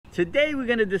Today we're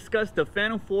going to discuss the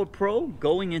Phantom 4 Pro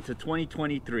going into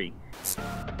 2023.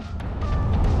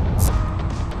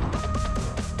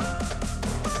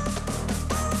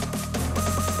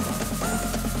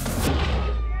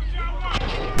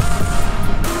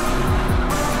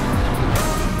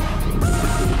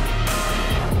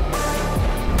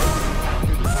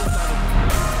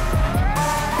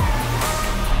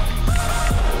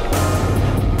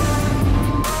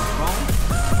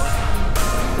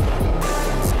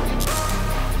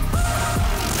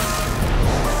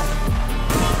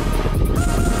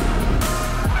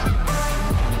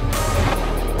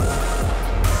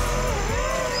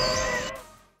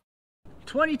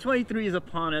 '23 is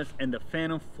upon us, and the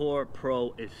Phantom 4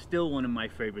 Pro is still one of my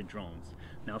favorite drones.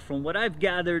 Now, from what I've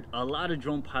gathered, a lot of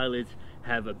drone pilots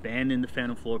have abandoned the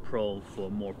Phantom 4 Pro for a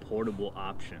more portable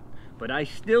option. But I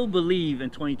still believe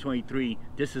in 2023,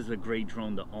 this is a great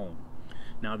drone to own.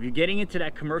 Now, if you're getting into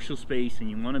that commercial space and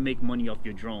you want to make money off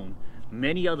your drone,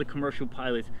 many other commercial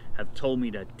pilots have told me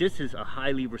that this is a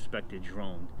highly respected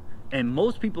drone. And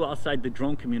most people outside the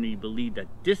drone community believe that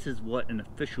this is what an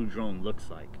official drone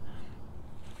looks like.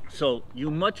 So you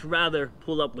much rather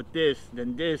pull up with this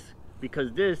than this,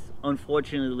 because this,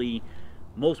 unfortunately,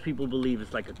 most people believe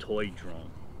it's like a toy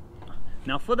drone.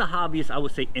 Now, for the hobbyist, I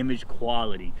would say image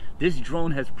quality. This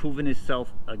drone has proven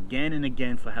itself again and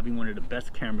again for having one of the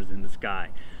best cameras in the sky.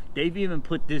 They've even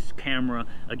put this camera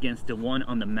against the one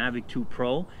on the Mavic 2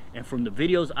 Pro, and from the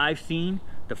videos I've seen,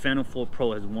 the Phantom 4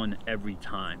 Pro has won every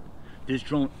time. This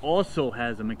drone also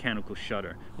has a mechanical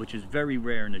shutter, which is very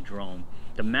rare in a drone.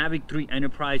 The Mavic 3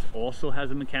 Enterprise also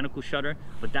has a mechanical shutter,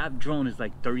 but that drone is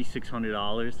like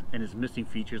 $3,600 and is missing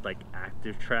features like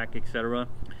active track, etc.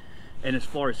 And as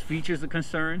far as features are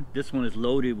concerned, this one is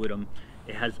loaded with them.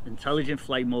 It has intelligent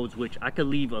flight modes, which I could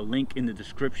leave a link in the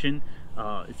description.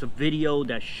 It's a video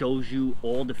that shows you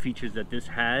all the features that this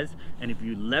has, and if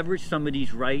you leverage some of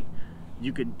these right,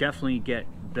 you could definitely get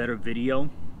better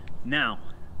video. Now,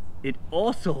 it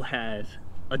also has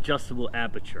adjustable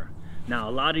aperture. Now,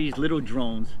 a lot of these little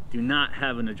drones do not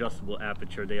have an adjustable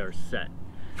aperture, they are set.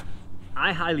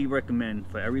 I highly recommend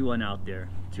for everyone out there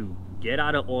to get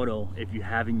out of auto if you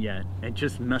haven't yet and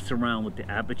just mess around with the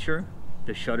aperture,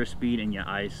 the shutter speed, and your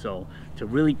ISO to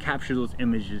really capture those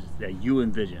images that you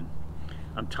envision.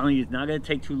 I'm telling you, it's not going to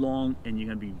take too long and you're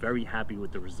going to be very happy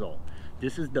with the result.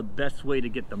 This is the best way to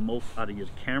get the most out of your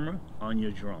camera on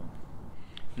your drone.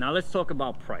 Now let's talk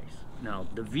about price. Now,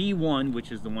 the V1,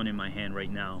 which is the one in my hand right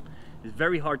now, is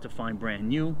very hard to find brand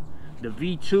new. The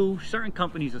V2, certain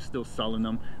companies are still selling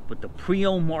them, but the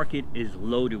pre-owned market is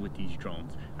loaded with these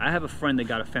drones. I have a friend that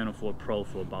got a Phantom 4 Pro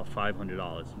for about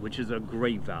 $500, which is a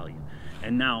great value.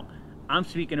 And now, I'm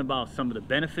speaking about some of the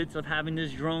benefits of having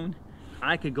this drone.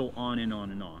 I could go on and on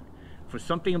and on. For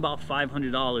something about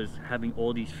 $500, having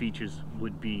all these features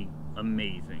would be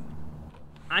amazing.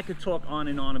 I could talk on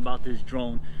and on about this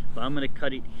drone, but I'm going to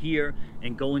cut it here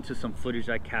and go into some footage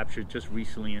I captured just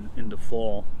recently in the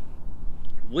fall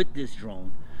with this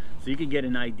drone, so you can get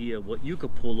an idea of what you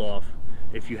could pull off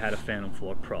if you had a Phantom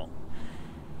 4 Pro.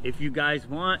 If you guys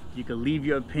want, you can leave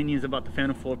your opinions about the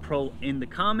Phantom 4 Pro in the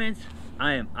comments.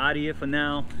 I am out of here for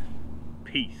now.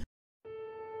 Peace.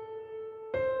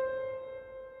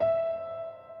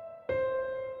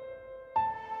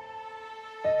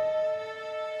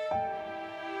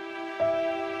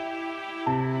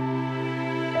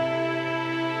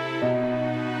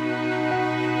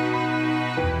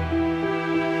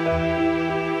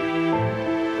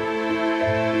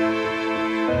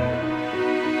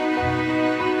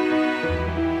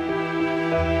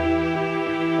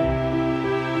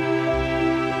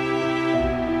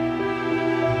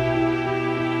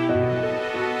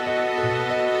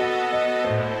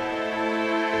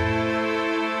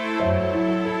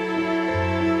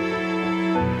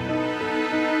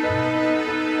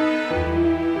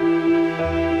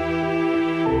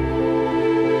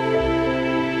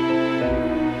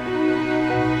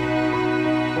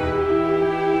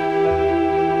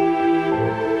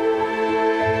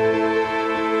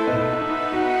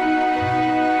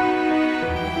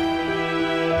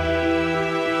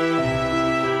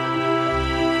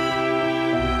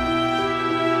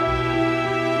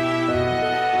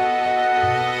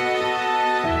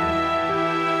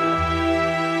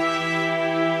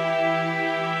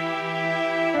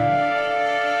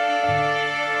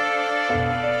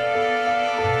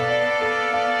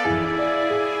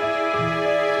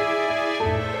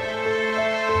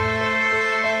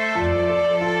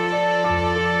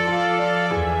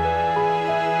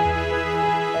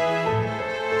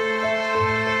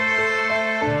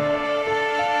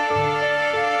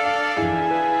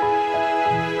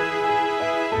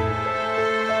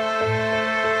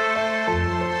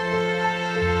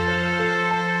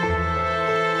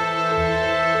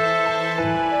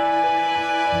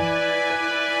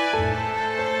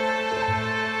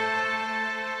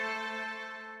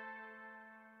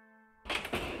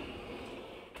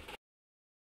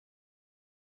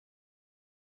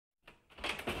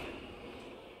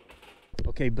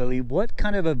 Okay, Billy, what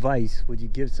kind of advice would you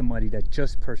give somebody that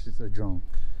just purchased a drone?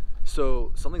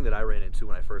 So something that I ran into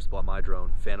when I first bought my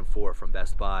drone, Phantom 4 from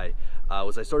Best Buy,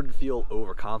 was I started to feel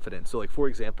overconfident. So like, for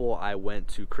example, I went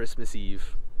to Christmas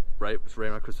Eve, right? It was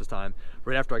right around Christmas time,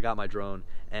 right after I got my drone,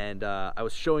 and I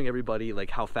was showing everybody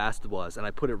like how fast it was, and I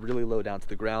put it really low down to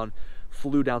the ground,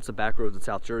 flew down some back roads in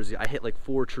South Jersey. I hit like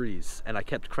 4 trees, and I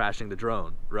kept crashing the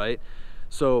drone, right?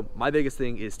 So my biggest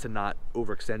thing is to not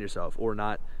overextend yourself, or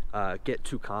not get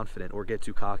too confident or get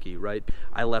too cocky, right?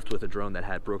 I left with a drone that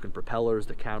had broken propellers,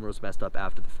 the camera was messed up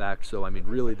after the fact. So I mean,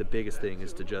 really the biggest thing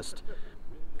is to just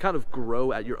kind of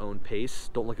grow at your own pace.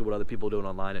 Don't look at what other people are doing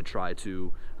online and try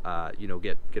to you know,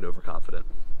 get overconfident.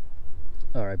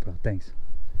 All right, bro, thanks.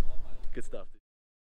 Good stuff.